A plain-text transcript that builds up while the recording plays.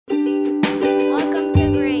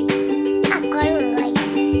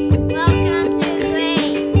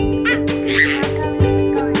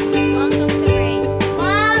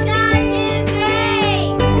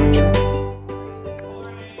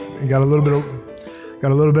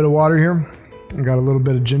Got a little bit of water here. I got a little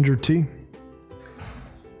bit of ginger tea.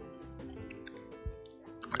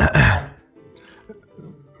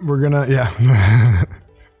 We're gonna,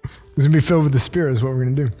 it's gonna be filled with the Spirit is what we're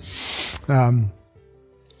gonna do.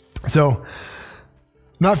 So,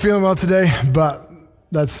 not feeling well today, but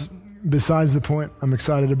that's besides the point. I'm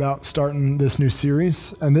excited about starting this new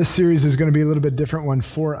series. And this series is going to be a little bit different one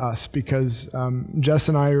for us because Jess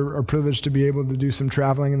and I are privileged to be able to do some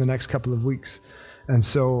traveling in the next couple of weeks. And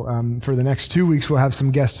so for the next 2 weeks, we'll have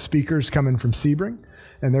some guest speakers coming from Sebring,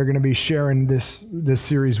 and they're going to be sharing this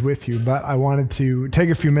series with you. But I wanted to take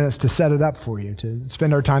a few minutes to set it up for you, to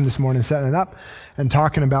spend our time this morning setting it up and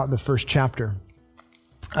talking about the first chapter.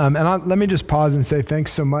 Let me just pause and say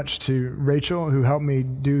thanks so much to Rachel, who helped me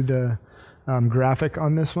do the graphic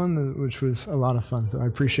on this one, which was a lot of fun. So I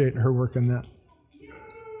appreciate her work on that.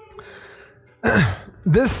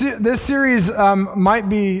 This series might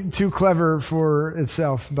be too clever for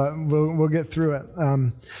itself, but we'll get through it.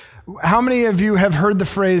 How many of you have heard the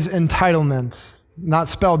phrase entitlement? Not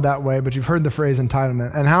spelled that way, but you've heard the phrase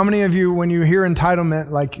entitlement. And how many of you, when you hear entitlement,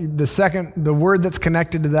 like the word that's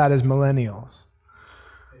connected to that is millennials?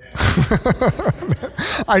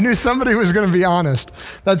 I knew somebody was going to be honest.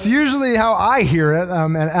 That's usually how I hear it,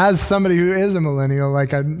 and as somebody who is a millennial,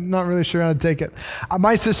 like I'm not really sure how to take it.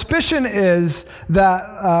 My suspicion is that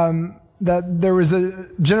there was a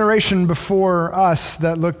generation before us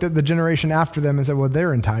that looked at the generation after them and said, well,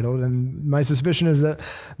 they're entitled. And my suspicion is that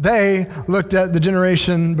they looked at the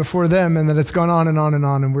generation before them and that it's gone on and on and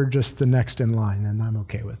on, and we're just the next in line, and I'm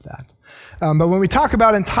okay with that. But when we talk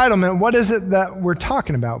about entitlement, what is it that we're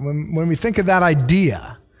talking about? When we think of that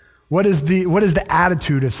idea, what is the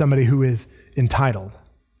attitude of somebody who is entitled?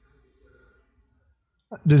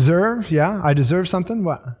 Deserve? Yeah, I deserve something?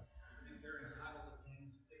 What?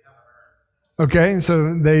 Okay,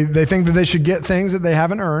 so they think that they should get things that they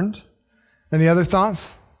haven't earned. Any other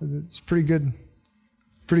thoughts? It's pretty good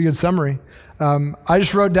summary. I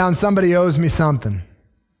just wrote down somebody owes me something.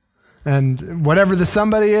 And whatever the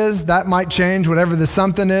somebody is, that might change. Whatever the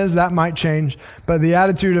something is, that might change. But the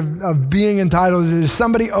attitude of being entitled is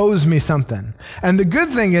somebody owes me something. And the good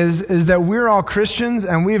thing is that we're all Christians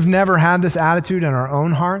and we've never had this attitude in our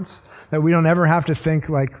own hearts, that we don't ever have to think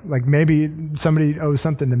like maybe somebody owes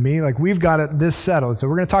something to me. Like we've got this settled. So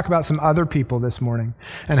we're going to talk about some other people this morning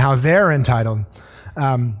and how they're entitled.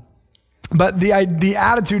 But the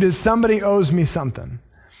attitude is somebody owes me something.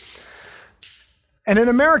 And in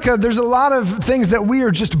America, there's a lot of things that we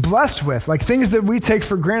are just blessed with, like things that we take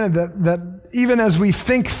for granted that even as we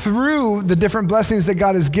think through the different blessings that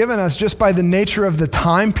God has given us, just by the nature of the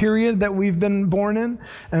time period that we've been born in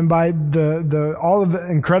and by all of the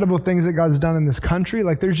incredible things that God's done in this country,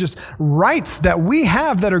 like there's just rights that we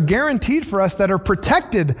have that are guaranteed for us that are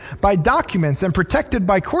protected by documents and protected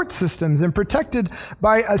by court systems and protected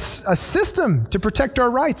by a system to protect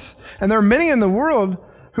our rights. And there are many in the world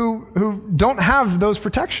who don't have those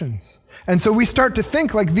protections. And so we start to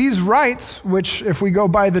think like these rights, which if we go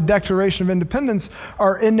by the Declaration of Independence,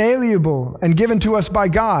 are inalienable and given to us by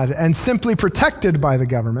God and simply protected by the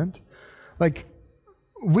government, like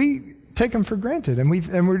we take them for granted. And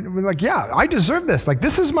we're like, yeah, I deserve this. Like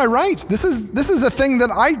this is my right. This is a thing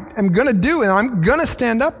that I am going to do and I'm going to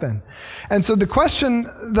stand up in. And so the question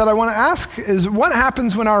that I want to ask is, what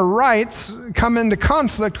happens when our rights come into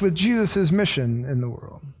conflict with Jesus' mission in the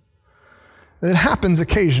world? It happens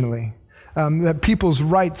occasionally, that people's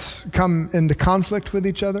rights come into conflict with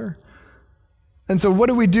each other. And so what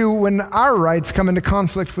do we do when our rights come into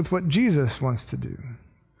conflict with what Jesus wants to do?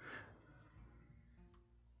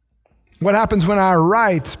 What happens when our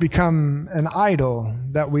rights become an idol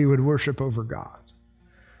that we would worship over God?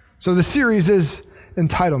 So the series is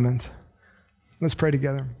entitlement. Let's pray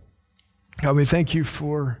together. God, we thank you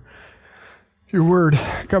for your word.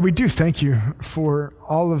 God, we do thank you for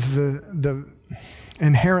all of the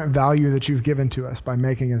inherent value that you've given to us by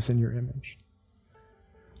making us in your image.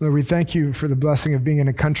 Lord, we thank you for the blessing of being in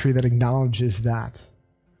a country that acknowledges that,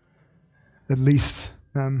 at least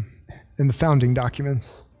in the founding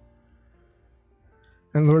documents.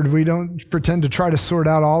 And Lord, we don't pretend to try to sort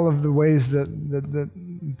out all of the ways that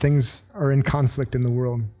things are in conflict in the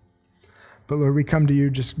world. But Lord, we come to you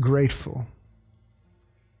just grateful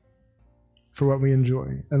for what we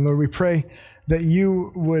enjoy. And Lord, we pray that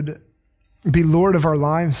you would be Lord of our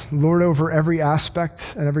lives, Lord over every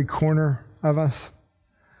aspect and every corner of us.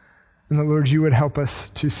 And that, Lord, you would help us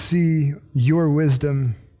to see your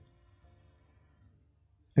wisdom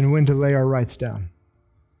and when to lay our rights down.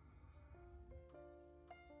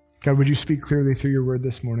 God, would you speak clearly through your word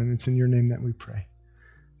this morning? It's in your name that we pray.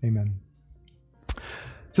 Amen.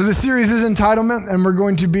 So this series is entitlement, and we're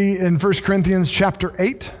going to be in 1 Corinthians chapter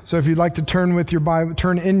 8. So if you'd like to turn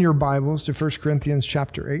in your Bibles to 1 Corinthians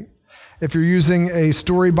chapter 8. If you're using a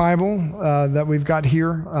story Bible that we've got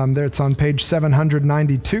here, there it's on page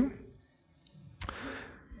 792.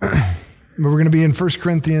 But we're going to be in 1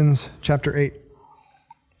 Corinthians chapter 8.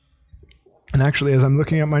 And actually, as I'm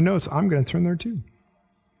looking at my notes, I'm going to turn there too.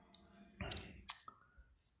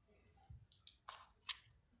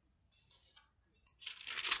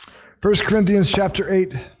 First Corinthians chapter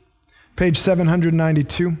 8, page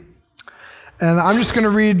 792. And I'm just going to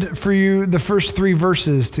read for you the first 3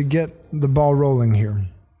 verses to get the ball rolling here.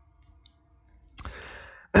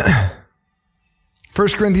 1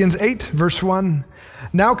 Corinthians 8, verse 1.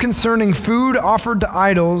 Now concerning food offered to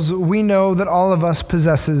idols, we know that all of us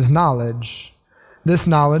possesses knowledge. This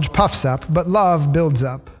knowledge puffs up, but love builds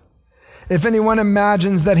up. If anyone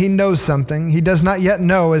imagines that he knows something, he does not yet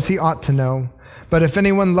know as he ought to know. But if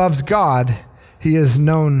anyone loves God, he is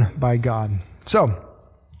known by God. So,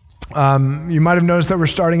 you might have noticed that we're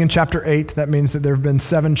starting in chapter 8. That means that there have been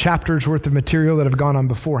 7 chapters worth of material that have gone on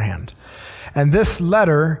beforehand. And this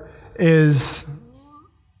letter is...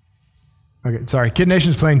 Okay, sorry. Kid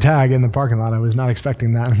Nation's playing tag in the parking lot. I was not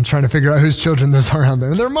expecting that. I'm trying to figure out whose children those are out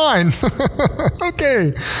there. They're mine.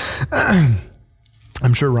 Okay.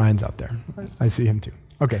 I'm sure Ryan's out there. I see him too.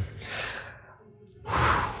 Okay.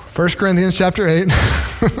 1 Corinthians chapter 8.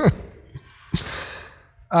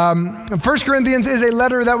 1 Corinthians is a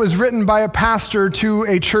letter that was written by a pastor to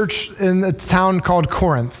a church in a town called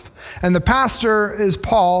Corinth. And the pastor is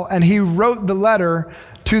Paul, and he wrote the letter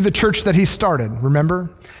to the church that he started, remember?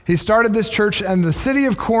 He started this church, and the city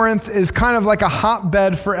of Corinth is kind of like a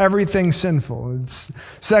hotbed for everything sinful. It's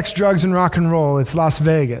sex, drugs, and rock and roll. It's Las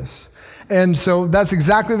Vegas. And so that's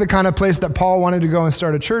exactly the kind of place that Paul wanted to go and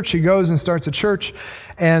start a church. He goes and starts a church,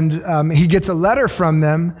 and he gets a letter from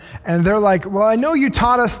them, and they're like, well, I know you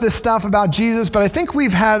taught us this stuff about Jesus, but I think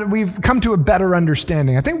we've come to a better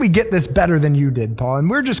understanding. I think we get this better than you did, Paul, and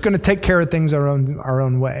we're just going to take care of things our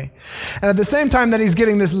own way. And at the same time that he's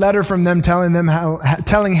getting this letter from them telling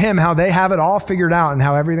him how they have it all figured out and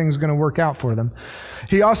how everything's going to work out for them,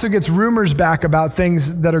 he also gets rumors back about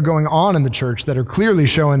things that are going on in the church that are clearly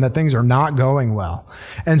showing that things are not going well.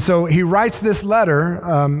 And so he writes this letter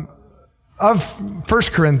of 1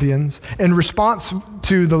 Corinthians in response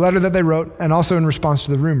to the letter that they wrote and also in response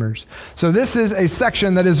to the rumors. So this is a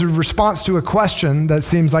section that is a response to a question that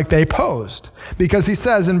seems like they posed. Because he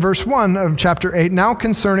says in verse 1 of chapter 8, now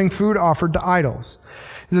concerning food offered to idols.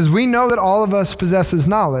 He says, we know that all of us possesses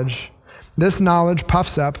knowledge. This knowledge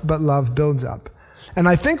puffs up, but love builds up. And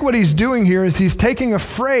I think what he's doing here is he's taking a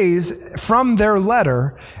phrase from their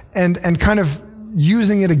letter and kind of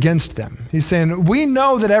using it against them. He's saying, we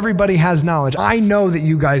know that everybody has knowledge. I know that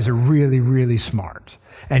you guys are really, really smart,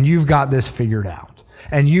 and you've got this figured out,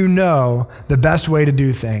 and you know the best way to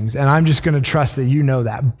do things, and I'm just going to trust that you know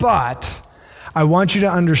that. But I want you to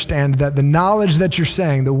understand that the knowledge that you're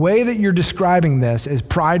saying, the way that you're describing this is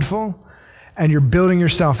prideful, and you're building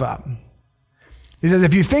yourself up. He says,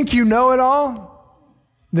 if you think you know it all,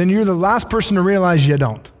 then you're the last person to realize you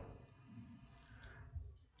don't.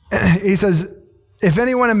 He says, if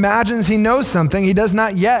anyone imagines he knows something, he does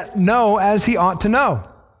not yet know as he ought to know.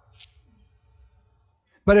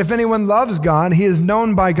 But if anyone loves God, he is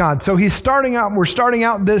known by God. So we're starting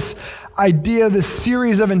out this idea, this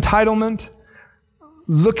series of entitlement,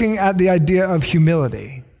 looking at the idea of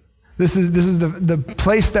humility. This is the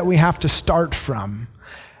place that we have to start from.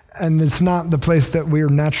 And it's not the place that we're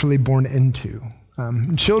naturally born into.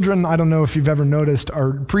 Children, I don't know if you've ever noticed,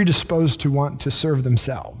 are predisposed to want to serve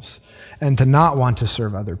themselves and to not want to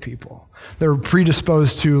serve other people. They're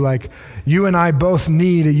predisposed to, like, you and I both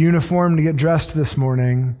need a uniform to get dressed this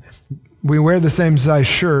morning. We wear the same size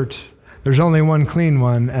shirt. There's only one clean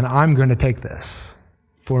one, and I'm going to take this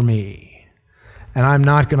for me. And I'm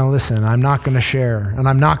not going to listen. I'm not going to share. And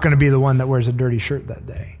I'm not going to be the one that wears a dirty shirt that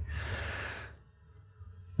day.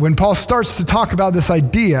 When Paul starts to talk about this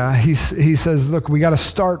idea, he says, look, we got to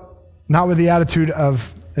start not with the attitude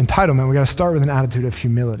of entitlement. We got to start with an attitude of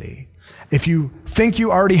humility. If you think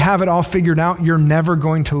you already have it all figured out, you're never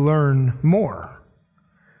going to learn more.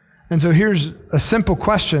 And so here's a simple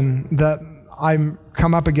question that I'm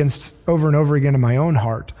come up against over and over again in my own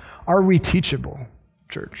heart. Are we teachable,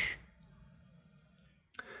 church?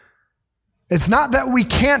 It's not that we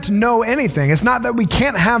can't know anything. It's not that we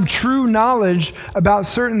can't have true knowledge about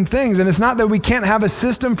certain things. And it's not that we can't have a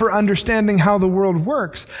system for understanding how the world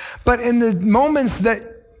works. But in the moments that,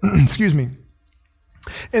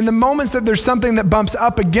 in the moments that there's something that bumps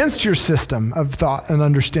up against your system of thought and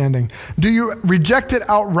understanding, do you reject it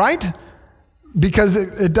outright? because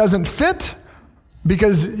it doesn't fit,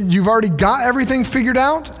 because you've already got everything figured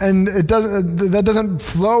out and that doesn't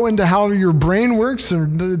flow into how your brain works, or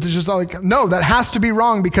it's just like, no, that has to be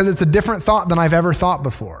wrong because it's a different thought than I've ever thought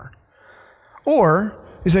before. Or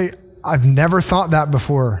you say, I've never thought that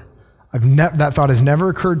before. That thought has never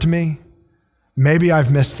occurred to me. Maybe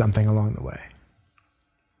I've missed something along the way.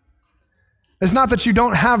 It's not that you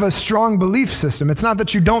don't have a strong belief system. It's not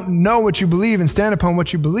that you don't know what you believe and stand upon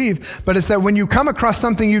what you believe, but it's that when you come across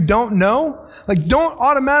something you don't know, like, don't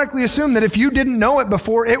automatically assume that if you didn't know it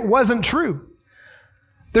before, it wasn't true.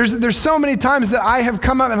 There's so many times that I have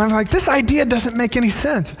come up and I'm like, this idea doesn't make any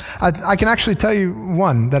sense. I can actually tell you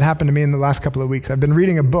one that happened to me in the last couple of weeks. I've been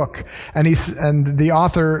reading a book, and the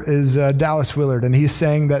author is Dallas Willard, and he's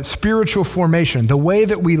saying that spiritual formation, the way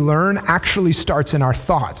that we learn, actually starts in our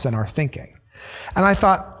thoughts and our thinking. And I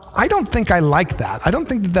thought, I don't think I like that. I don't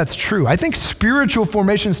think that that's true. I think spiritual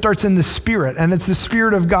formation starts in the spirit, and it's the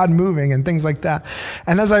Spirit of God moving and things like that.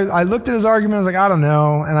 And as I looked at his argument, I was like, I don't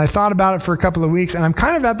know. And I thought about it for a couple of weeks, and I'm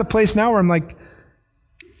kind of at the place now where I'm like,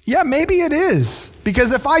 yeah, maybe it is.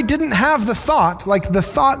 Because if I didn't have the thought, like the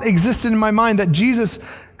thought existed in my mind that Jesus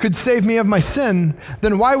could save me of my sin,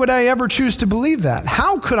 then why would I ever choose to believe that?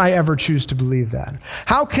 How could I ever choose to believe that?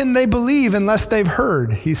 How can they believe unless they've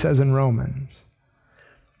heard, he says in Romans.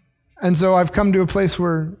 And so I've come to a place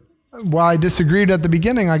where, while I disagreed at the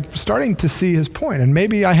beginning, I'm starting to see his point, and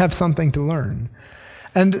maybe I have something to learn.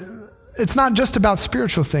 And it's not just about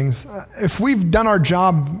spiritual things. If we've done our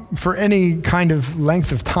job for any kind of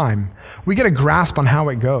length of time, we get a grasp on how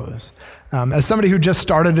it goes. As somebody who just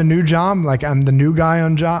started a new job, like I'm the new guy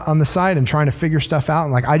on the side and trying to figure stuff out,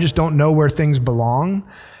 and like I just don't know where things belong.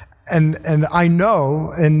 And I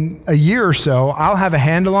know in a year or so, I'll have a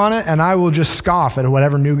handle on it, and I will just scoff at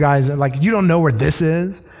whatever new guys, like, you don't know where this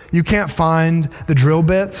is? You can't find the drill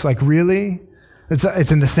bits? Like, really?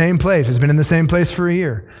 It's in the same place. It's been in the same place for a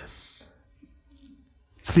year.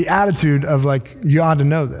 It's the attitude of like, you ought to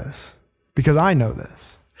know this because I know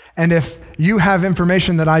this. And if you have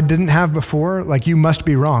information that I didn't have before, like, you must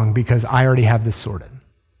be wrong because I already have this sorted.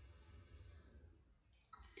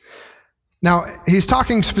 Now, he's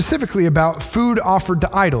talking specifically about food offered to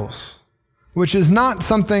idols, which is not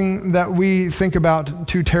something that we think about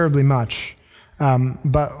too terribly much.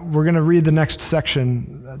 But we're going to read the next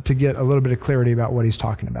section to get a little bit of clarity about what he's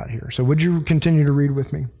talking about here. So would you continue to read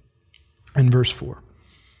with me in verse 4?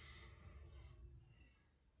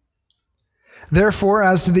 Therefore,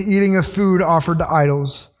 as to the eating of food offered to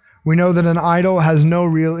idols, we know that an idol has no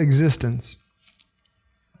real existence,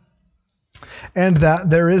 and that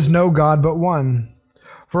there is no God but one.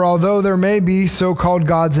 For although there may be so-called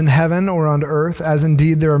gods in heaven or on earth, as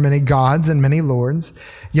indeed there are many gods and many lords,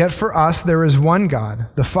 yet for us there is one God,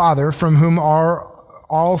 the Father, from whom are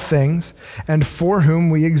all things, and for whom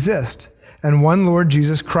we exist, and one Lord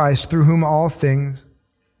Jesus Christ, through whom are all things,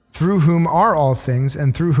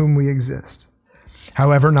 and through whom we exist.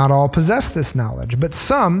 However, not all possess this knowledge, but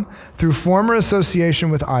some, through former association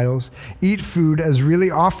with idols, eat food as really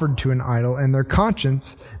offered to an idol, and their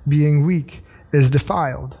conscience, being weak, is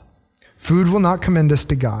defiled. Food will not commend us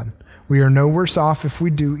to God. We are no worse off if we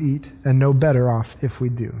do eat, and no better off if we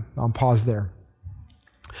do. I'll pause there.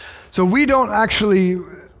 So we don't actually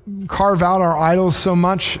carve out our idols so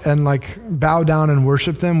much and like bow down and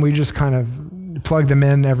worship them. We just kind of plug them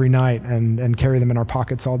in every night and carry them in our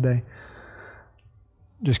pockets all day.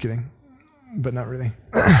 Just kidding, but not really.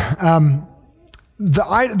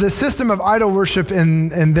 The system of idol worship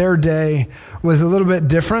in their day was a little bit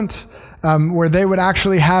different, where they would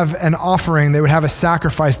actually have an offering, they would have a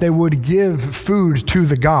sacrifice, they would give food to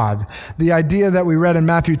the god. The idea that we read in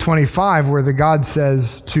Matthew 25, where the God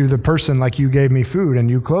says to the person, like, you gave me food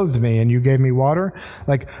and you clothed me and you gave me water,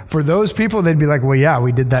 like, for those people, they'd be like, well, yeah,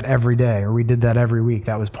 we did that every day, or we did that every week.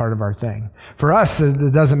 That was part of our thing. For us,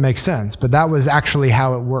 it doesn't make sense, but that was actually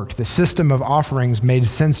how it worked. The system of offerings made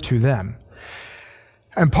sense to them.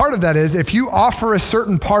 And part of that is, if you offer a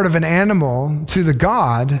certain part of an animal to the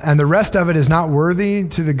god and the rest of it is not worthy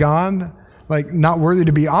to the god, like not worthy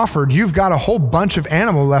to be offered, you've got a whole bunch of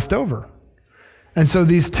animal left over. And so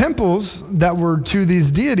these temples that were to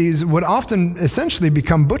these deities would often essentially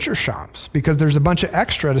become butcher shops because there's a bunch of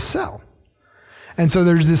extra to sell. And so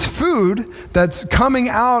there's this food that's coming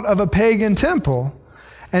out of a pagan temple,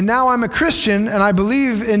 and now I'm a Christian and I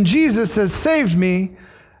believe in Jesus that saved me,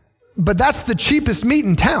 but that's the cheapest meat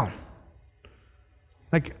in town.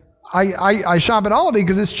 Like, I shop at Aldi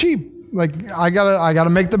because it's cheap. Like, I gotta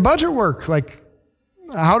make the budget work. Like,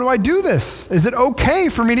 how do I do this? Is it okay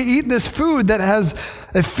for me to eat this food that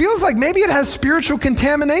it feels like maybe it has spiritual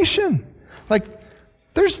contamination? Like,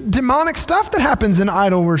 There's demonic stuff that happens in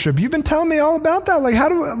idol worship. You've been telling me all about that. Like,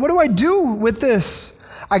 what do I do with this?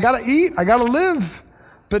 I got to eat. I got to live.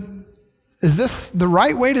 But is this the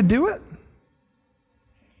right way to do it?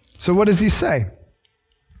 So what does he say?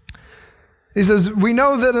 He says, we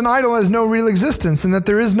know that an idol has no real existence and that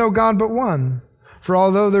there is no God but one. For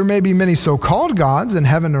although there may be many so-called gods in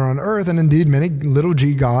heaven or on earth, and indeed many little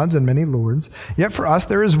g gods and many lords, yet for us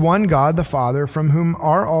there is one God, the Father, from whom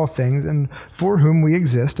are all things and for whom we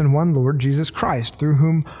exist, and one Lord, Jesus Christ, through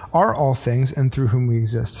whom are all things and through whom we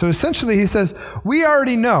exist. So essentially he says, we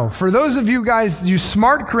already know. For those of you guys, you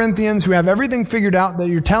smart Corinthians who have everything figured out, that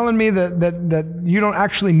you're telling me that you don't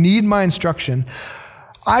actually need my instruction,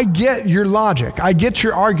 I get your logic. I get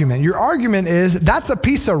your argument. Your argument is, that's a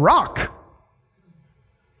piece of rock.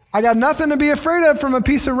 I got nothing to be afraid of from a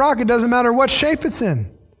piece of rock. It doesn't matter what shape it's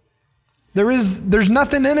in. There's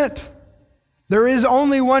nothing in it. There is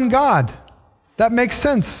only one God. That makes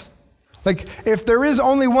sense. Like, if there is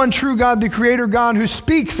only one true God, the creator God who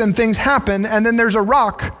speaks and things happen, and then there's a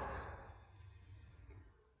rock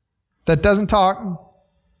that doesn't talk,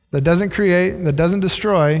 that doesn't create, that doesn't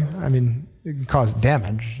destroy, I mean, it can cause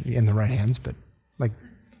damage in the right hands, but like,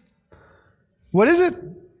 what is it?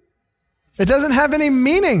 It doesn't have any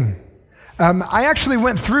meaning. I actually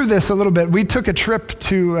went through this a little bit. We took a trip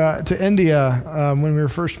to India when we were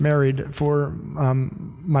first married for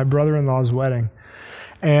my brother-in-law's wedding.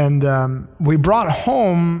 And we brought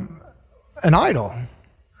home an idol.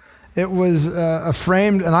 It was a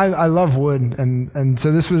framed, and I love wood, and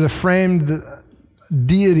so this was a framed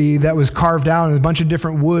deity that was carved out in a bunch of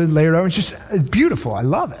different wood layered over. It's beautiful. I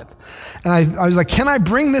love it. And I was like, can I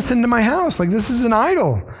bring this into my house? Like, this is an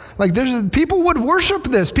idol. Like, people would worship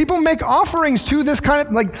this. People make offerings to this kind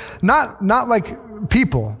of, like, not like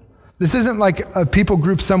people. This isn't like a people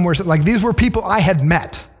group somewhere. Like, these were people I had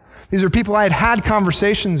met. These are people I had had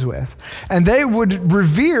conversations with. And they would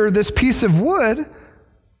revere this piece of wood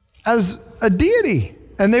as a deity.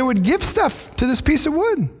 And they would give stuff to this piece of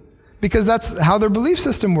wood, because that's how their belief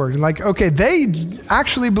system worked. Like, okay, they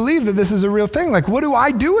actually believe that this is a real thing. Like, what do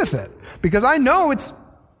I do with it? Because I know it's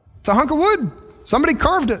a hunk of wood. Somebody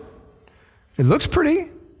carved it. It looks pretty,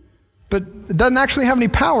 but it doesn't actually have any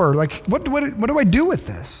power. Like, what do I do with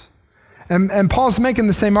this? And Paul's making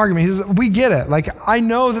the same argument. He says, we get it. Like, I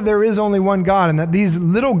know that there is only one God and that these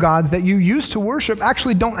little gods that you used to worship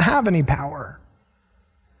actually don't have any power.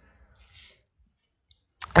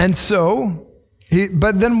 And so,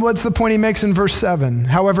 but then what's the point he makes in verse 7?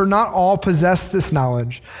 However, not all possess this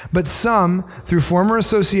knowledge, but some, through former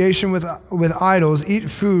association with idols, eat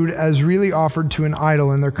food as really offered to an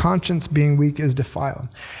idol, and their conscience being weak is defiled.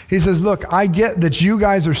 He says, look, I get that you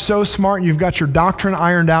guys are so smart, you've got your doctrine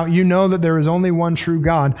ironed out, you know that there is only one true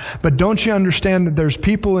God, but don't you understand that there's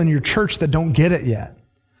people in your church that don't get it yet?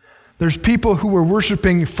 There's people who were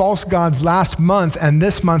worshiping false gods last month, and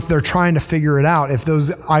this month they're trying to figure it out if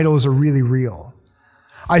those idols are really real.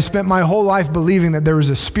 I spent my whole life believing that there was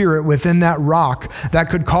a spirit within that rock that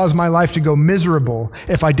could cause my life to go miserable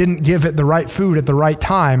if I didn't give it the right food at the right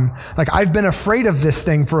time. Like, I've been afraid of this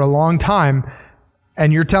thing for a long time,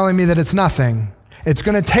 and you're telling me that it's nothing. It's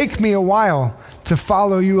going to take me a while to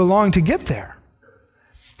follow you along to get there.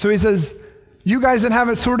 So he says, you guys that have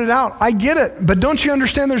it sorted out, I get it. But don't you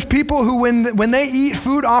understand there's people who, when they eat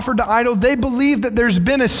food offered to idol, they believe that there's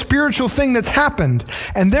been a spiritual thing that's happened.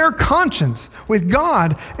 And their conscience with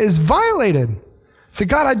God is violated. So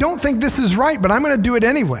God, I don't think this is right, but I'm going to do it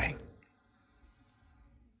anyway.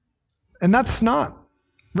 And that's not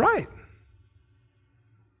right.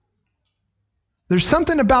 There's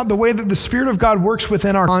something about the way that the Spirit of God works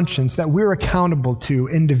within our conscience that we're accountable to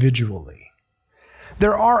individually.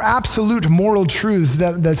 There are absolute moral truths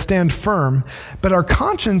that stand firm, but our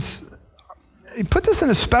conscience, it puts us in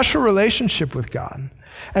a special relationship with God.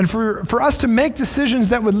 And for us to make decisions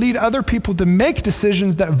that would lead other people to make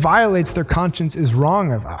decisions that violates their conscience is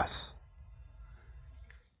wrong of us.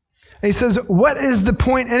 And he says, what is the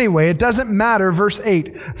point anyway? It doesn't matter. Verse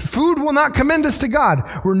 8, food will not commend us to God.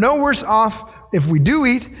 We're no worse off if we do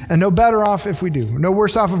eat, and no better off if we do. We're no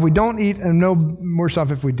worse off if we don't eat, and no worse off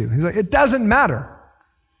if we do. He's like, it doesn't matter.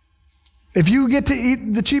 If you get to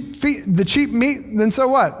eat the cheap meat, then so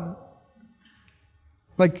what?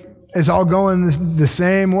 Like, it's all going the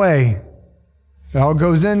same way. It all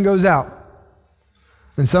goes in, goes out.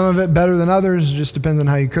 And some of it better than others, just depends on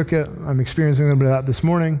how you cook it. I'm experiencing a little bit of that this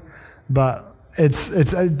morning, but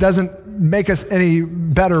it doesn't make us any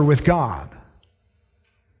better with God.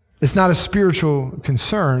 It's not a spiritual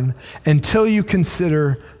concern until you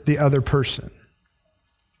consider the other person.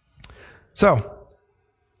 So,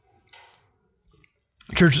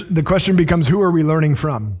 Church, the question becomes, who are we learning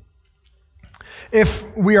from?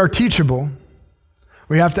 If we are teachable,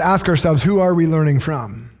 we have to ask ourselves, who are we learning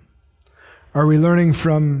from? Are we learning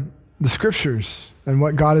from the scriptures and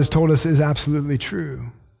what God has told us is absolutely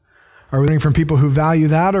true? Are we learning from people who value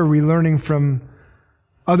that, or are we learning from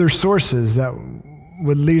other sources that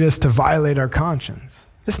would lead us to violate our conscience?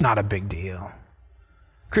 It's not a big deal.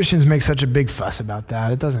 Christians make such a big fuss about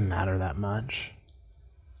that. It doesn't matter that much.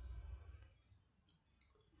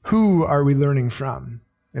 Who are we learning from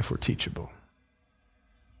if we're teachable?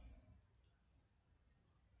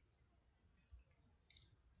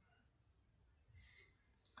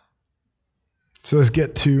 So let's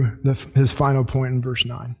get to his final point in verse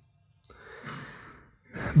 9.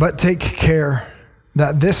 But take care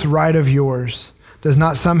that this right of yours does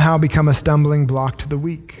not somehow become a stumbling block to the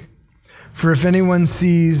weak. For if anyone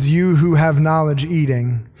sees you who have knowledge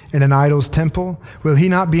eating in an idol's temple, will he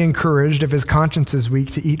not be encouraged if his conscience is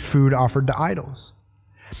weak to eat food offered to idols?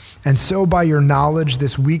 And so by your knowledge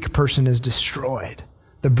this weak person is destroyed,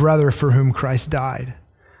 the brother for whom Christ died.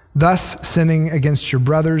 Thus, sinning against your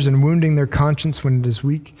brothers and wounding their conscience when it is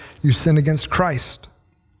weak, you sin against Christ.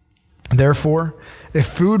 Therefore, if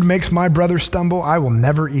food makes my brother stumble, I will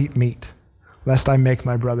never eat meat, lest I make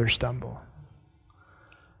my brother stumble.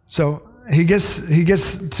 So he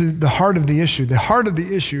gets to the heart of the issue. The heart of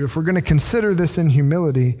the issue, if we're going to consider this in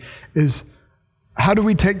humility, is how do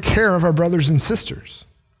we take care of our brothers and sisters?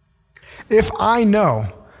 If I know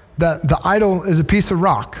that the idol is a piece of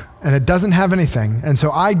rock and it doesn't have anything, and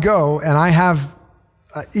so I go and I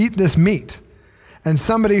eat this meat, and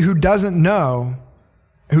somebody who doesn't know,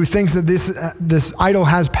 who thinks that this idol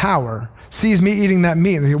has power, sees me eating that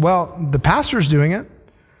meat, and they go, well, the pastor's doing it.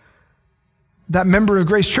 That member of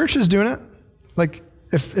Grace Church is doing it. Like,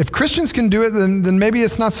 if Christians can do it, then maybe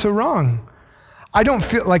it's not so wrong. I don't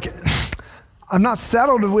feel like, I'm not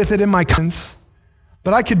settled with it in my conscience,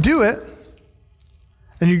 but I could do it.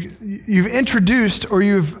 And you've introduced, or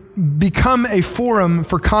you've become a forum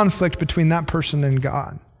for conflict between that person and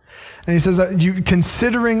God. And he says that you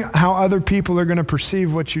considering how other people are going to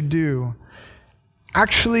perceive what you do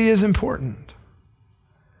actually is important.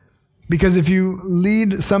 Because if you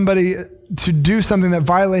lead somebody to do something that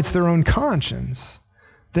violates their own conscience,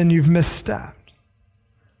 then you've misstepped.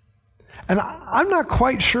 And I'm not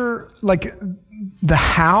quite sure, like, the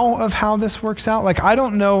how of how this works out. Like, I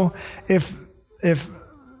don't know if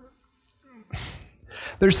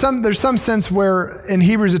there's some sense where in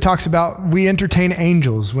Hebrews it talks about we entertain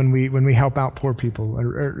angels when we help out poor people.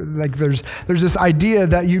 Or like there's this idea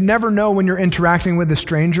that you never know when you're interacting with a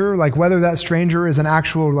stranger, like whether that stranger is an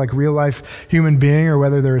actual like real life human being or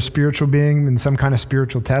whether they're a spiritual being in some kind of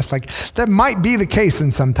spiritual test. Like that might be the case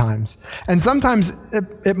in sometimes. And sometimes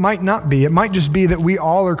it might not be. It might just be that we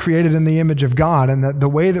all are created in the image of God, and that the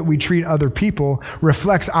way that we treat other people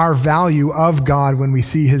reflects our value of God when we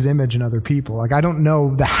see his image in other people. Like I don't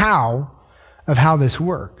know the how of how this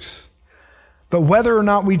works. But whether or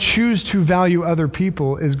not we choose to value other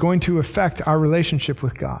people is going to affect our relationship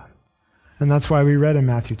with God. And that's why we read in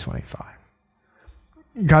Matthew 25.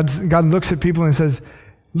 God looks at people and says,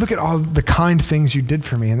 look at all the kind things you did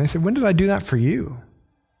for me. And they said, when did I do that for you?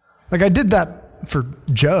 Like I did that for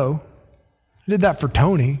Joe. I did that for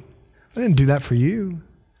Tony. I didn't do that for you.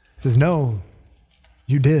 He says, no,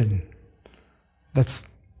 you did. That's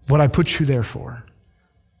what I put you there for.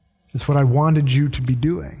 It's what I wanted you to be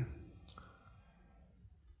doing.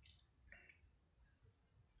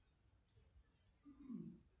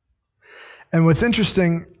 And what's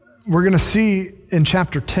interesting, we're going to see in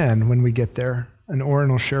chapter 10 when we get there, and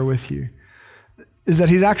Oren will share with you, is that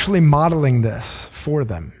he's actually modeling this for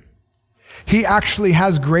them. He actually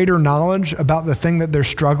has greater knowledge about the thing that they're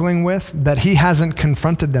struggling with that he hasn't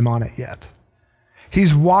confronted them on it yet.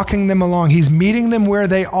 He's walking them along. He's meeting them where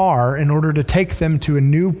they are in order to take them to a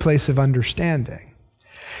new place of understanding.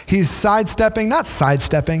 He's not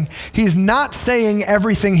sidestepping. He's not saying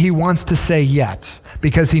everything he wants to say yet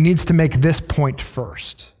because he needs to make this point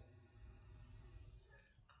first.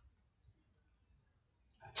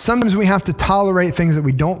 Sometimes we have to tolerate things that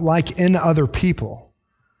we don't like in other people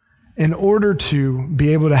in order to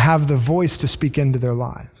be able to have the voice to speak into their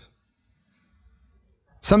lives.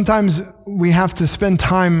 Sometimes we have to spend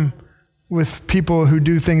time with people who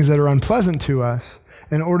do things that are unpleasant to us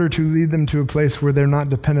in order to lead them to a place where they're not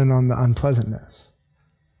dependent on the unpleasantness.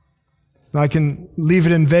 Now, I can leave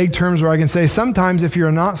it in vague terms, or I can say sometimes if you're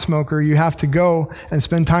a not smoker, you have to go and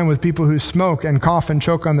spend time with people who smoke and cough and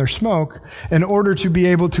choke on their smoke in order to be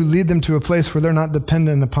able to lead them to a place where they're not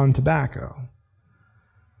dependent upon tobacco.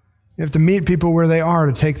 You have to meet people where they are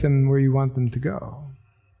to take them where you want them to go.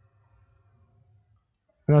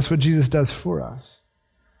 And that's what Jesus does for us.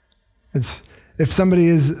 It's if somebody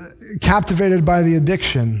is captivated by the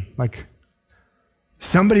addiction, like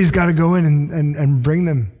somebody's got to go in and bring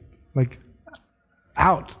them like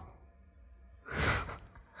out.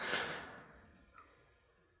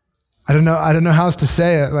 I don't know how else to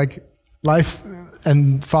say it. Like life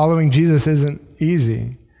and following Jesus isn't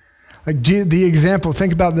easy. Like the example,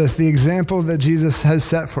 think about this, the example that Jesus has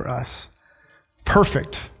set for us.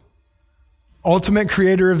 Perfect. Ultimate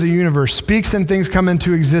creator of the universe, speaks and things come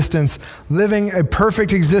into existence, living a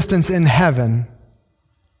perfect existence in heaven,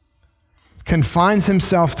 confines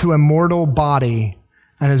himself to a mortal body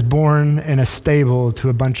and is born in a stable to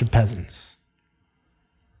a bunch of peasants.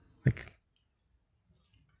 Like,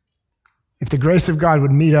 if the grace of God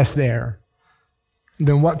would meet us there,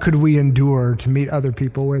 then what could we endure to meet other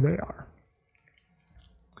people where they are?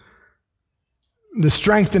 The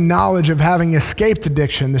strength and knowledge of having escaped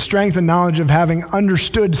addiction, the strength and knowledge of having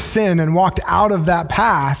understood sin and walked out of that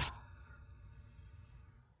path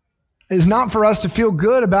is not for us to feel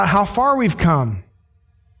good about how far we've come.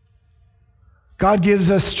 God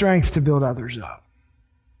gives us strength to build others up.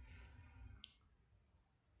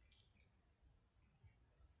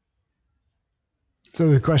 So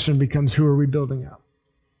the question becomes, who are we building up?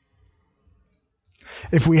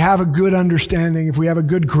 If we have a good understanding, if we have a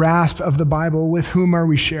good grasp of the Bible, with whom are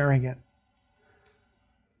we sharing it?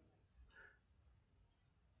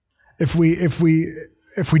 If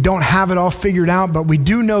we don't have it all figured out, but we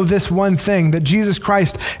do know this one thing, that Jesus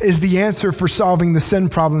Christ is the answer for solving the sin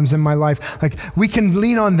problems in my life, like we can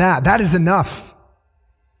lean on that. That is enough.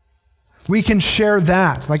 We can share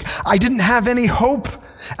that. Like, I didn't have any hope,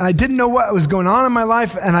 and I didn't know what was going on in my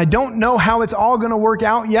life, and I don't know how it's all going to work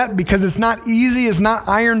out yet because it's not easy, it's not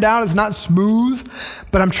ironed out, it's not smooth,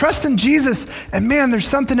 but I'm trusting Jesus, and man, there's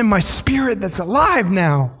something in my spirit that's alive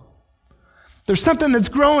now. There's something that's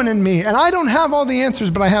growing in me, and I don't have all the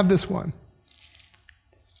answers, but I have this one.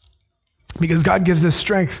 Because God gives us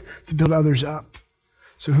strength to build others up.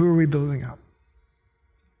 So who are we building up?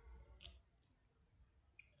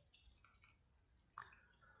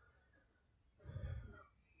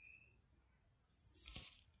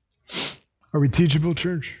 Are we teachable,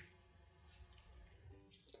 church?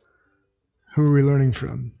 Who are we learning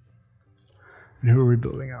from? And who are we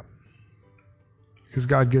building up? Because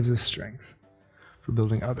God gives us strength for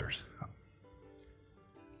building others up.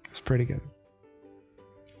 Let's pray together.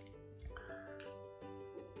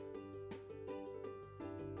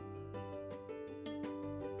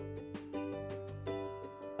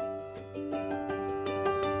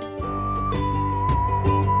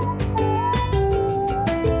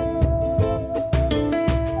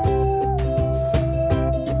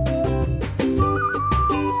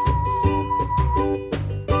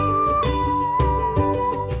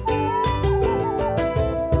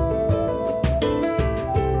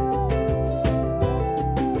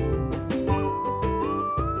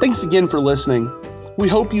 Thanks again for listening. We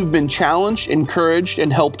hope you've been challenged, encouraged,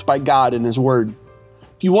 and helped by God and His Word.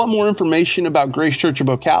 If you want more information about Grace Church of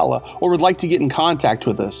Ocala or would like to get in contact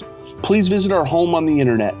with us, please visit our home on the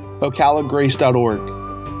internet,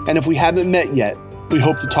 ocalagrace.org. And if we haven't met yet, we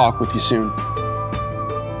hope to talk with you soon.